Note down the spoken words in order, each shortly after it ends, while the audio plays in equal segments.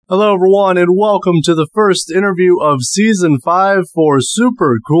Hello, everyone, and welcome to the first interview of Season 5 for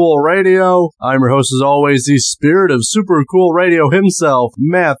Super Cool Radio. I'm your host, as always, the spirit of Super Cool Radio himself,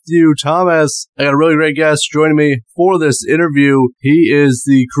 Matthew Thomas. I got a really great guest joining me for this interview. He is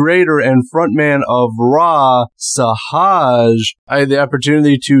the creator and frontman of Ra, Sahaj. I had the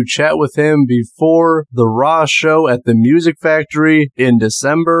opportunity to chat with him before the Ra show at the Music Factory in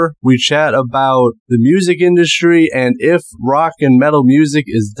December. We chat about the music industry and if rock and metal music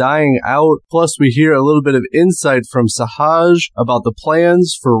is dying out. Plus, we hear a little bit of insight from Sahaj about the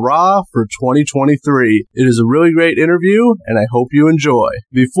plans for Ra for 2023. It is a really great interview, and I hope you enjoy.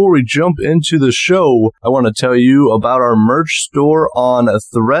 Before we jump into the show, I want to tell you about our merch store on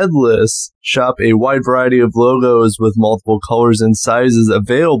Threadless. Shop a wide variety of logos with multiple colors and sizes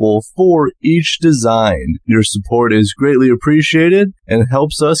available for each design. Your support is greatly appreciated and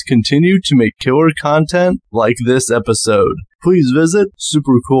helps us continue to make killer content like this episode. Please visit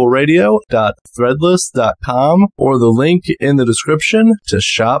supercoolradio.threadless.com or the link in the description to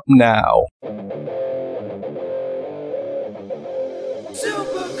shop now.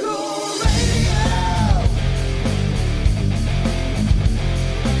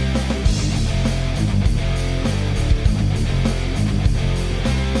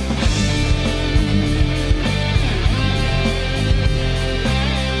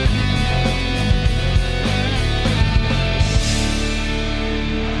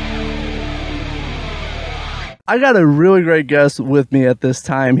 I got a really great guest with me at this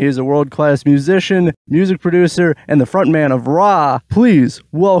time. He's a world-class musician, music producer, and the frontman of Ra. Please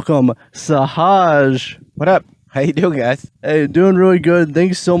welcome Sahaj. What up? How you doing, guys? Hey, doing really good.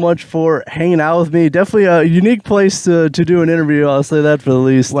 Thanks so much for hanging out with me. Definitely a unique place to do an interview. I'll say that for the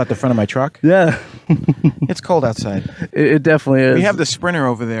least. What, the front of my truck? Yeah. It's cold outside. It definitely is. We have the Sprinter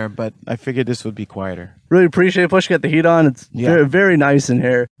over there, but I figured this would be quieter. Really appreciate it. Plus, you got the heat on. It's very, very nice in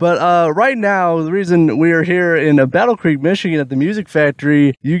here. But right now, the reason we are here in Battle Creek, Michigan at the Music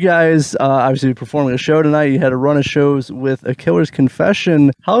Factory, you guys obviously performing a show tonight. You had a run of shows with A Killer's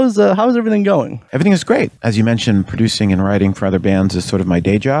Confession. How's everything going? Everything is great. As you mentioned, producing and writing for other bands is sort of my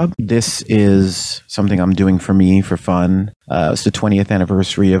day job. This is something I'm doing for me, for fun. It's the 20th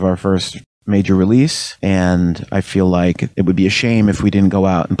anniversary of our first major release, and I feel like it would be a shame if we didn't go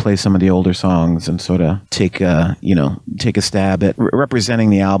out and play some of the older songs and sort of take a stab at representing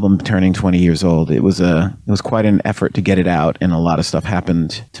the album turning 20 years old. It was quite an effort to get it out, and a lot of stuff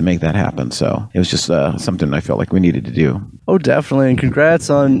happened to make that happen. So it was just something I felt like we needed to do. Oh, definitely, and congrats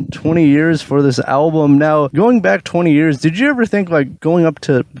on 20 years for this album. Now, going back 20 years, did you ever think, like, going up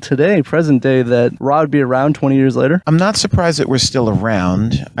to today, present day, that Ra would be around 20 years later? I'm not surprised that we're still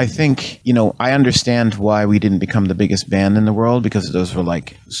around. I think, I understand why we didn't become the biggest band in the world, because those were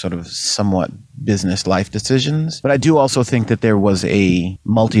like sort of somewhat business life decisions. But I do also think that there was a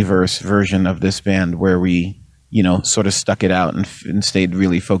multiverse version of this band where we, sort of stuck it out and stayed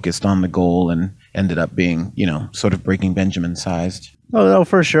really focused on the goal and ended up being, sort of Breaking Benjamin sized. Oh, no,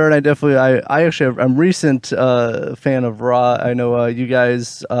 for sure. And I'm recent fan of Ra. I know you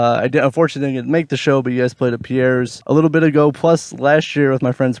guys, unfortunately didn't make the show, but you guys played at Pierre's a little bit ago. Plus, last year with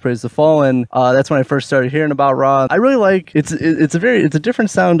my friends Praise the Fallen, that's when I first started hearing about Ra. I really like, it's a different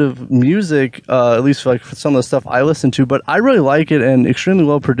sound of music, at least for some of the stuff I listen to, but I really like it and extremely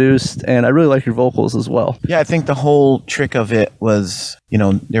well produced, and I really like your vocals as well. Yeah, I think the whole trick of it was,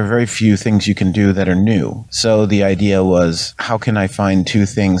 there are very few things you can do that are new. So the idea was, how can I find two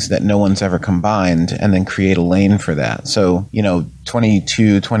things that no one's ever combined and then create a lane for that? So,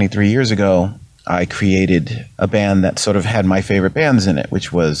 22, 23 years ago, I created a band that sort of had my favorite bands in it,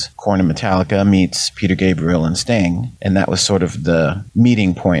 which was Korn and Metallica meets Peter Gabriel and Sting. And that was sort of the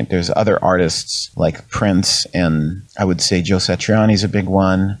meeting point. There's other artists like Prince, and I would say Joe Satriani's a big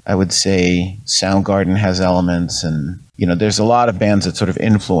one. I would say Soundgarden has elements, and there's a lot of bands that sort of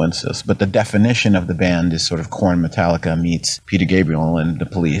influence us, but the definition of the band is sort of Korn, Metallica meets Peter Gabriel and the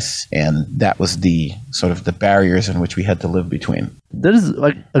Police, and that was the sort of the barriers in which we had to live between. That is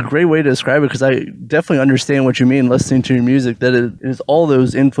like a great way to describe it, because I definitely understand what you mean listening to your music, that it is all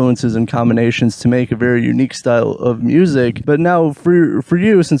those influences and combinations to make a very unique style of music. But now for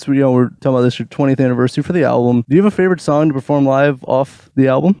you, since we're talking about this, your 20th anniversary for the album, do you have a favorite song to perform live off the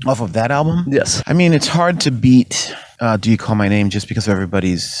album? Off of that album? Yes. I mean, it's hard to beat Do You Call My Name, just because of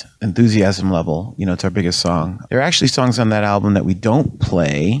everybody's enthusiasm level. It's our biggest song. There are actually songs on that album that we don't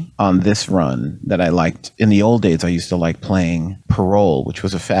play on this run that I liked. In the old days, I used to like playing Parole, which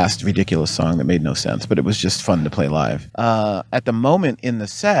was a fast, ridiculous song that made no sense, but it was just fun to play live. At the moment in the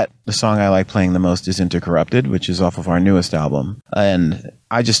set, the song I like playing the most is Intercorrupted, which is off of our newest album. And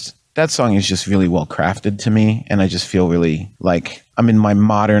that song is just really well crafted to me, and I just feel really like I'm in my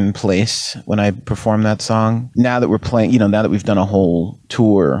modern place when I perform that song. Now that we're playing, now that we've done a whole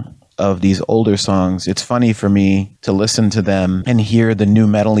tour of these older songs, it's funny for me to listen to them and hear the new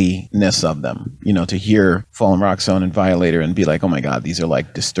metal-ness of them, to hear Fallen Rock Zone and Violator and be like, oh my God, these are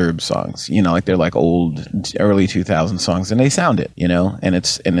like Disturbed songs, like they're like old, early 2000 songs, and they sound it, and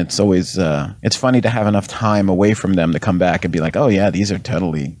it's always, it's funny to have enough time away from them to come back and be like, oh yeah, these are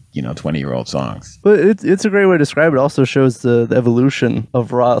totally 20-year-old songs. But it's a great way to describe it. It also shows the evolution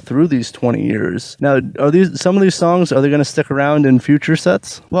of rock through these 20 years. Now, are some of these songs, are they going to stick around in future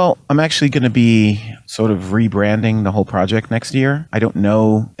sets? Well, I'm actually going to be sort of rebranding the whole project next year. I don't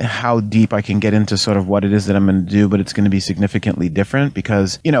know how deep I can get into sort of what it is that I'm going to do, but it's going to be significantly different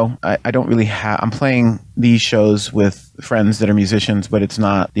because, I don't really I'm playing these shows with friends that are musicians, but it's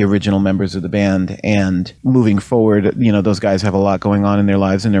not the original members of the band. And moving forward, those guys have a lot going on in their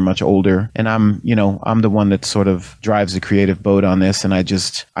lives and they're much older. And I'm the one that sort of drives the creative boat on this. And I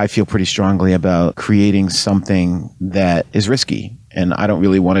feel pretty strongly about creating something that is risky. And I don't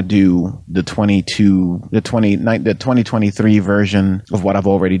really want to do the 2023 version of what I've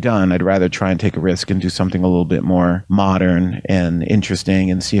already done. I'd rather try and take a risk and do something a little bit more modern and interesting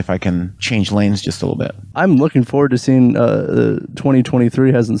and see if I can change lanes just a little bit. I'm looking forward to seeing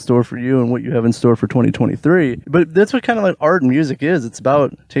 2023 has in store for you and what you have in store for 2023. But that's what kind of like art and music is. It's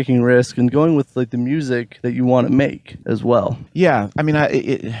about taking risk and going with like the music that you want to make as well. Yeah. I mean,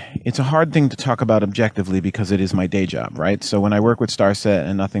 it's a hard thing to talk about objectively because it is my day job, right? So when I work with Starset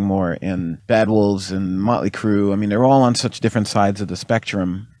and Nothing More and Bad Wolves and Motley Crue, I mean, they're all on such different sides of the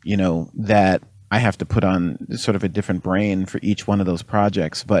spectrum, that I have to put on sort of a different brain for each one of those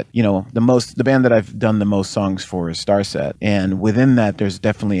projects. But, the band that I've done the most songs for is Starset. And within that, there's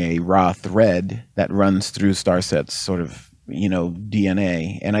definitely a raw thread that runs through Starset's sort of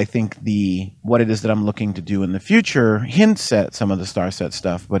DNA. And I think what it is that I'm looking to do in the future hints at some of the Starset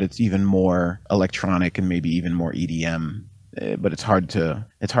stuff, but it's even more electronic and maybe even more EDM. But it's hard to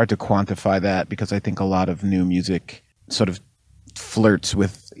quantify that because I think a lot of new music sort of flirts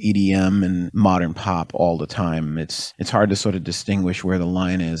with EDM and modern pop all the time. It's hard to sort of distinguish where the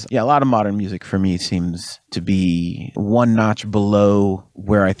line is. Yeah, a lot of modern music for me seems to be one notch below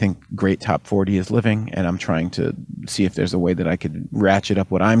where I think great top 40 is living, and I'm trying to see if there's a way that I could ratchet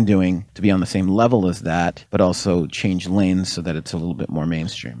up what I'm doing to be on the same level as that, but also change lanes so that it's a little bit more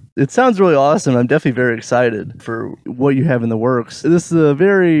mainstream. It sounds really awesome. I'm definitely very excited for what you have in the works. This is a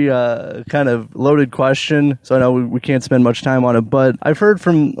very kind of loaded question, so I know we can't spend much time on it, but I've heard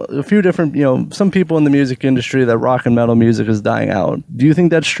from a few different, some people in the music industry that rock and metal music is dying out. Do you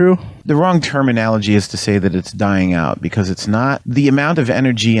think that's true? The wrong terminology is to say that it's dying out, because it's not. The amount of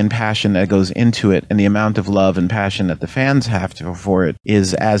energy and passion that goes into it and the amount of love and passion that the fans have for it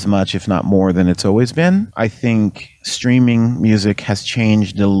is as much, if not more, than it's always been. I think streaming music has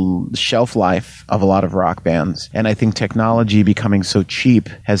changed the shelf life of a lot of rock bands. And I think technology becoming so cheap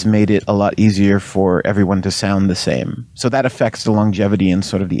has made it a lot easier for everyone to sound the same. So that affects the longevity and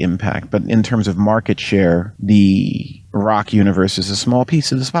sort of the impact. But in terms of market share, the rock universe is a small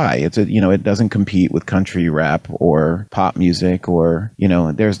piece of the pie. It doesn't compete with country rap or pop music, or,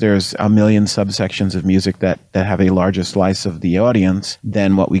 there's a million subsections of music that have a larger slice of the audience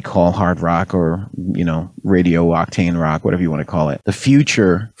than what we call hard rock or, radio octane rock, whatever you want to call it. The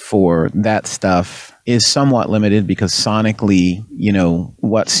future for that stuff is somewhat limited because sonically,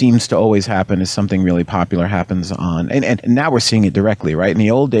 what seems to always happen is something really popular happens on, and now we're seeing it directly, right? In the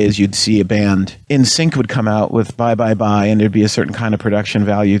old days, you'd see a band, NSYNC would come out with Bye Bye Bye, and there'd be a certain kind of production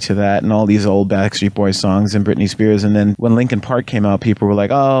value to that, and all these old Backstreet Boys songs and Britney Spears, and then when Linkin Park came out, people were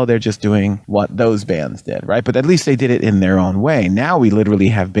like, oh, they're just doing what those bands did, right? But at least they did it in their own way. Now we literally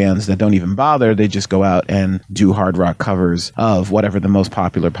have bands that don't even bother, they just go out and do hard rock covers of whatever the most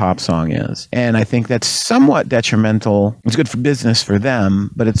popular pop song is. And I think that's somewhat detrimental. It's good for business for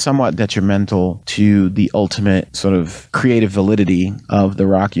them, but it's somewhat detrimental to the ultimate sort of creative validity of the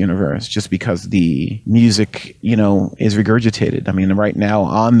rock universe, just because the music, is regurgitated. I mean, right now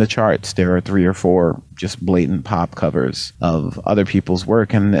on the charts, there are 3 or 4 just blatant pop covers of other people's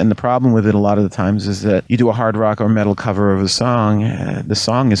work. And the problem with it a lot of the times is that you do a hard rock or metal cover of a song, the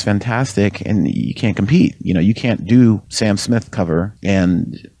song is fantastic and you can't compete. You can't do Sam Smith cover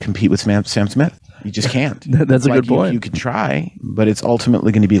and compete with Sam Smith. You just can't. That's a good point. You could try, but it's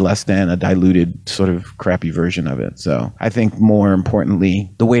ultimately going to be less than a diluted sort of crappy version of it. So I think more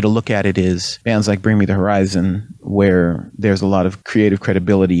importantly, the way to look at it is bands like Bring Me the Horizon, where there's a lot of creative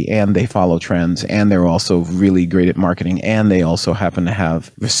credibility and they follow trends and they're also really great at marketing and they also happen to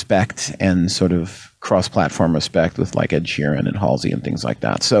have respect and sort of cross-platform respect with like Ed Sheeran and Halsey and things like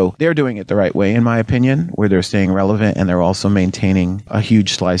that. So they're doing it the right way, in my opinion, where they're staying relevant and they're also maintaining a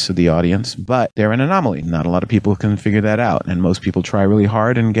huge slice of the audience. But they're an anomaly. Not a lot of people can figure that out. And most people try really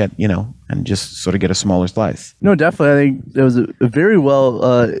hard and get, and just sort of get a smaller slice. No, definitely. I think that was a very well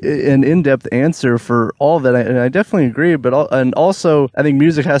and in-depth answer for all of that. And I definitely agree. And also, I think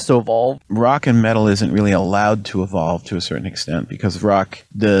music has to evolve. Rock and metal isn't really allowed to evolve to a certain extent because rock,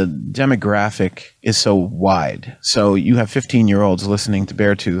 the demographic is so wide. So you have 15-year-olds listening to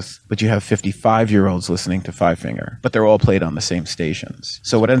Beartooth, but you have 55-year-olds listening to Five Finger, but they're all played on the same stations.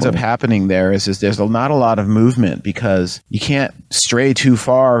 So what ends up happening there is there's not a lot of movement because you can't stray too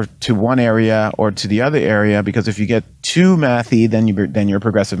far to one area or to the other area, because if you get too mathy, then you're a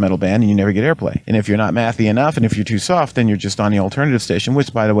progressive metal band and you never get airplay. And if you're not mathy enough and if you're too soft, then you're just on the alternative station,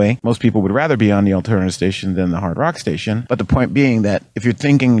 which, by the way, most people would rather be on the alternative station than the hard rock station. But the point being that if you're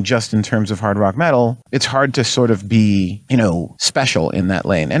thinking just in terms of hard rock metal, it's hard to sort of be, special in that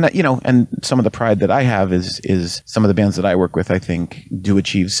lane. And, and some of the pride that I have is some of the bands that I work with, I think, do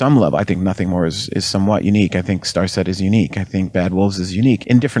achieve some level. I think Nothing More is somewhat unique. I think Starset is unique. I think Bad Wolves is unique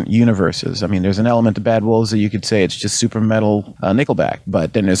in different universes. I mean, there's an element of Bad Wolves that you could say it's just super metal Nickelback,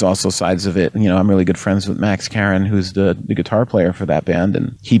 but then there's also sides of it. I'm really good friends with Max Karen, who's the guitar player for that band,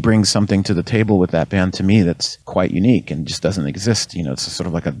 and he brings something to the table with that band to me that's quite unique and just doesn't exist. It's sort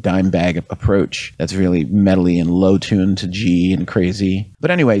of like a dime bag approach that's really metally and low tuned to G and crazy.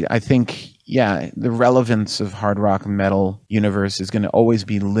 But anyway, I think the relevance of hard rock metal universe is going to always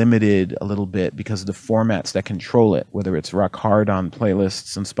be limited a little bit because of the formats that control it, whether it's Rock Hard on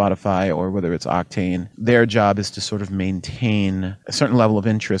playlists on Spotify or whether it's Octane. Their job is to sort of maintain a certain level of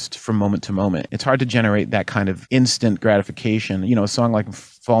interest from moment to moment. It's hard to generate that kind of instant gratification. A song like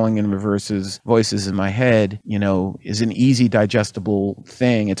Falling in Reverse's Voices in My Head, is an easy, digestible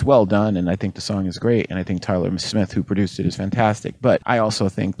thing. It's well done, and I think the song is great, and I think Tyler Smith, who produced it, is fantastic. But I also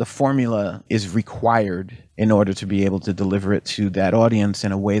think the formula is required in order to be able to deliver it to that audience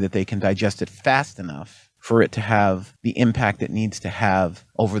in a way that they can digest it fast enough for it to have the impact it needs to have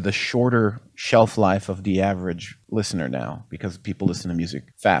over the shorter shelf life of the average listener now, because people listen to music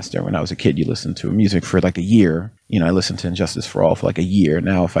faster. When I was a kid, you listened to music for like a year. I listened to Injustice for All for like a year.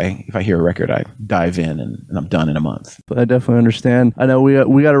 Now, if I hear a record, I dive in and I'm done in a month. But I definitely understand. I know we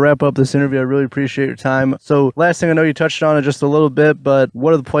got to wrap up this interview. I really appreciate your time. So last thing, I know you touched on it just a little bit, but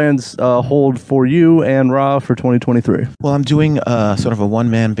what are the plans hold for you and Ra for 2023? Well, I'm doing sort of a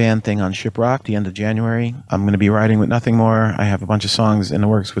one-man band thing on Shiprock the end of January. I'm going to be writing with Nothing More. I have a bunch of songs in the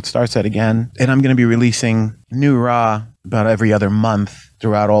works with Starset again. And I'm going to be releasing new Ra about every other month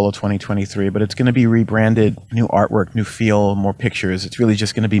throughout all of 2023, but it's going to be rebranded, new artwork, new feel, more pictures. It's really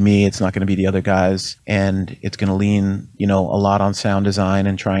just going to be me. It's not going to be the other guys. And it's going to lean, a lot on sound design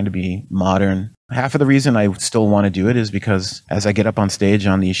and trying to be modern. Half of the reason I still want to do it is because as I get up on stage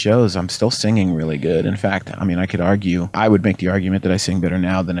on these shows, I'm still singing really good. In fact, I would make the argument that I sing better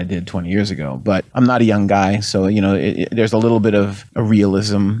now than I did 20 years ago, but I'm not a young guy. So, there's a little bit of a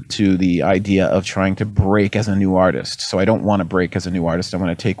realism to the idea of trying to break as a new artist. So I don't want to break as a new artist. I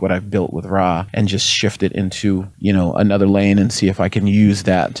want to take what I've built with Ra and just shift it into, another lane and see if I can use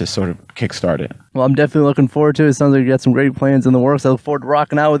that to sort of kickstart it. Well, I'm definitely looking forward to it. It sounds like you got some great plans in the works. I look forward to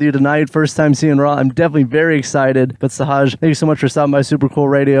rocking out with you tonight. First time seeing Ra. I'm definitely very excited. But Sahaj, thank you so much for stopping by Super Cool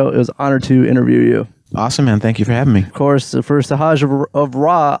Radio. It was an honor to interview you. Awesome, man. Thank you for having me. Of course, for Sahaj of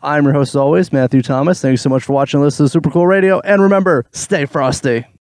Ra, I'm your host as always, Matthew Thomas. Thank you so much for watching and listening to Super Cool Radio. And remember, stay frosty.